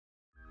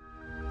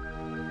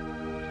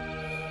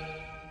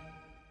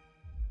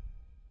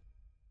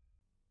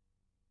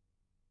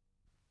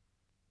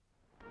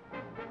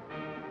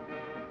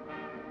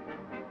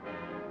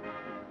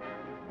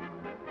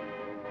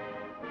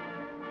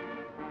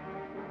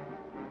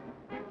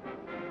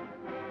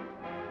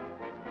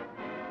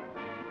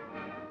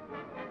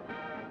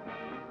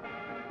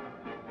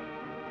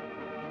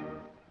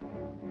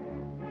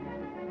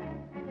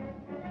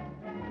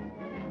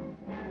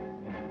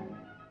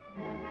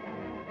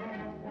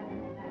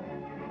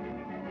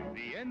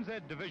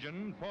NZ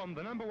Division formed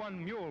the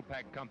 #1 mule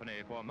pack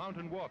company for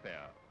mountain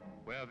warfare.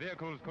 Where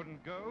vehicles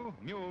couldn't go,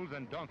 mules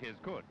and donkeys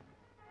could.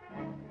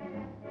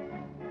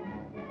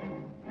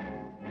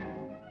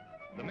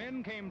 The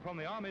men came from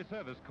the Army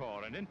Service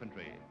Corps and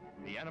infantry,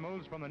 the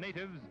animals from the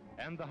natives,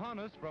 and the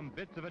harness from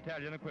bits of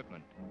Italian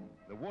equipment.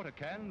 The water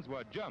cans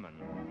were German.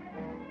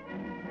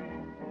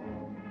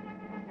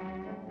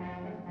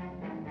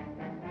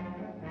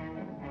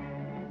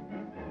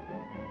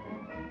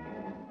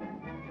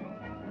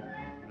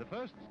 The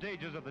first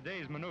stages of the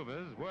day's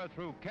maneuvers were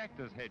through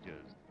cactus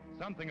hedges,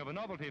 something of a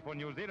novelty for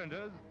New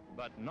Zealanders,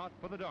 but not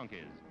for the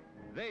donkeys.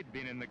 They'd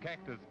been in the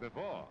cactus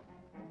before.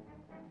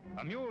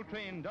 A mule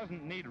train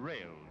doesn't need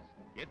rails.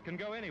 It can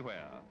go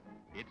anywhere.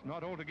 It's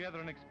not altogether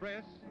an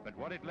express, but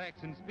what it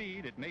lacks in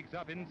speed, it makes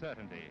up in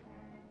certainty.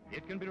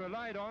 It can be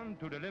relied on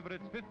to deliver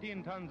its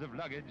 15 tons of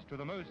luggage to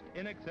the most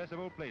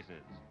inaccessible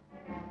places.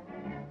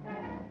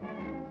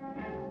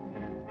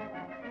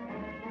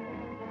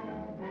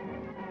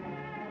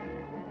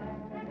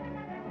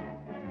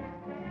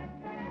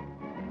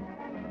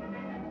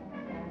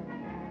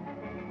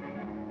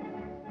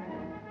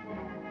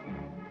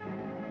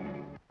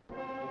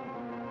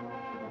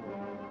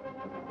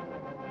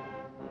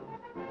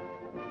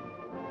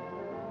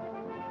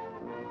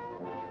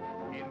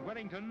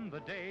 The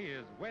day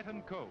is wet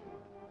and cold,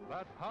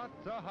 but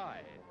hearts are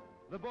high.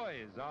 The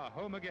boys are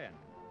home again.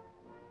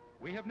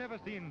 We have never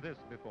seen this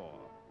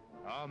before.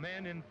 Our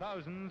men in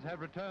thousands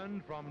have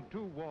returned from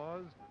 2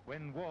 wars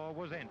when war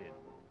was ended.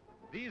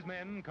 These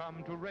men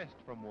come to rest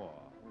from war.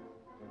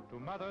 To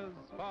mothers,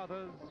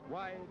 fathers,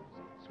 wives,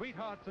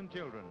 sweethearts and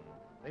children,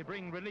 they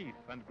bring relief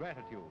and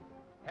gratitude,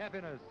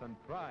 happiness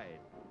and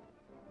pride.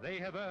 They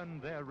have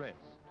earned their rest.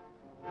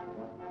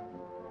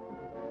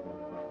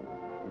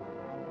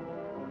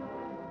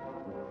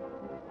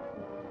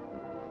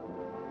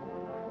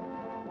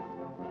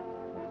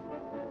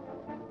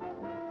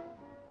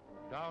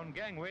 Down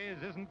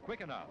gangways isn't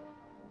quick enough.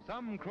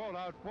 Some crawl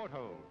out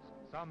portholes,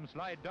 some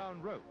slide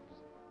down ropes,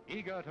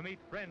 eager to meet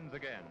friends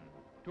again,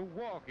 to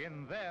walk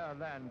in their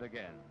land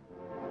again.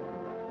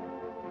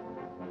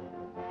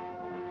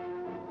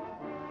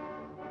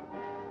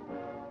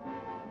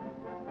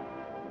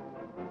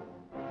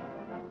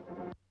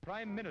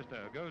 Prime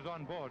Minister goes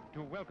on board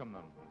to welcome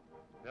them.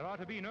 There are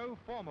to be no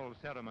formal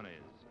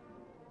ceremonies.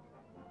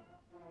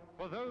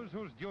 For those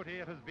whose duty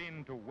it has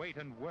been to wait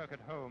and work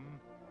at home,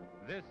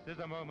 this is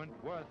a moment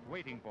worth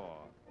waiting for.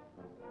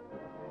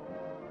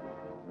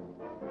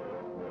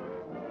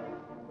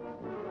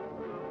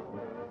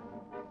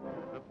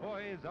 The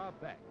boys are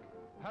back,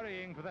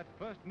 hurrying to that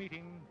first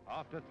meeting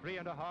after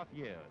 3.5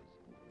 years.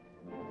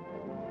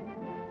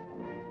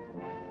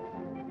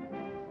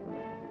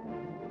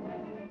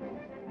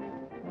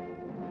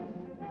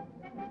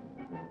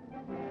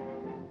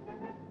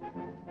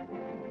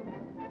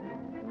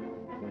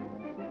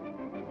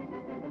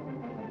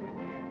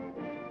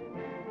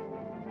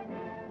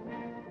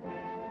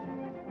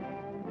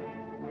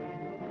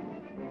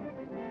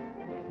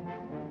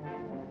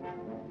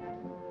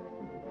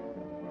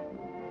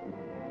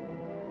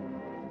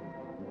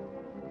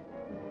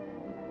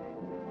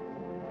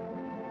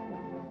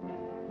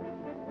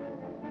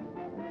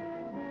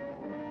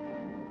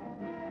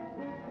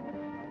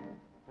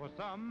 For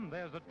some,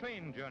 there's a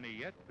train journey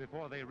yet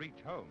before they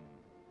reach home.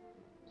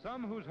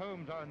 Some whose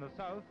homes are in the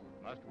south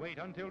must wait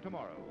until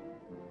tomorrow.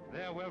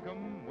 Their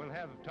welcome will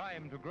have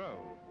time to grow.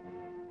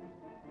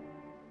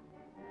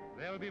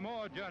 There'll be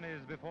more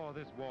journeys before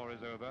this war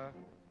is over,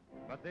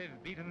 but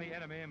they've beaten the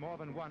enemy more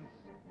than once,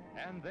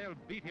 and they'll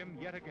beat him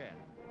yet again.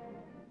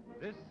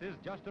 This is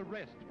just a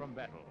rest from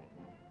battle.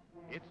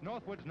 It's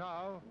northwards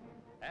now,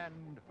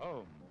 and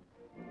home.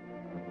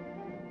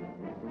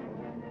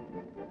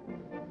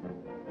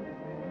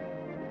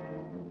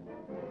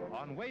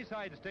 On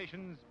wayside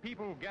stations,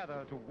 people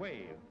gather to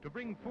wave, to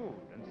bring food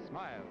and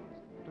smiles,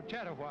 to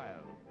chat a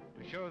while,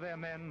 to show their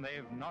men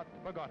they've not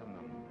forgotten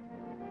them.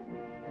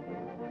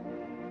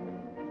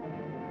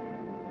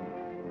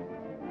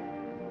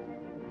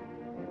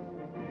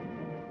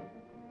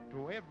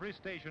 To every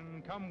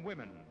station come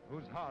women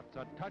whose hearts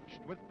are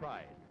touched with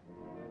pride.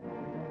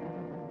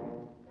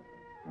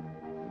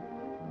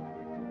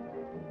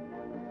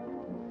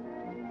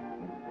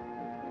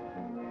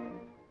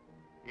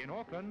 In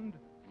Auckland,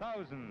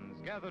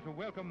 thousands gather to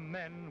welcome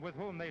men with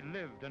whom they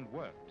lived and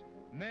worked,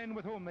 men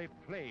with whom they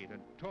played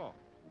and talked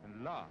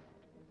and laughed,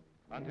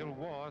 until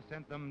war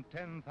sent them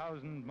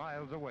 10,000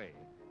 miles away.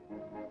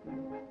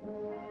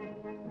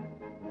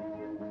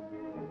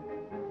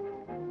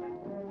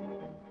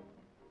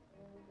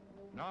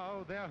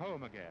 Now they're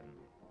home again.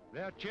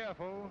 They're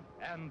cheerful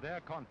and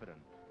they're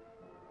confident.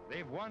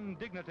 They've won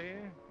dignity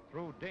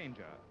through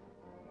danger.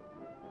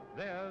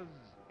 Theirs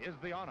is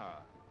the honor.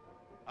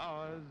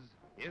 Ours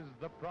is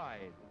the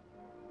pride.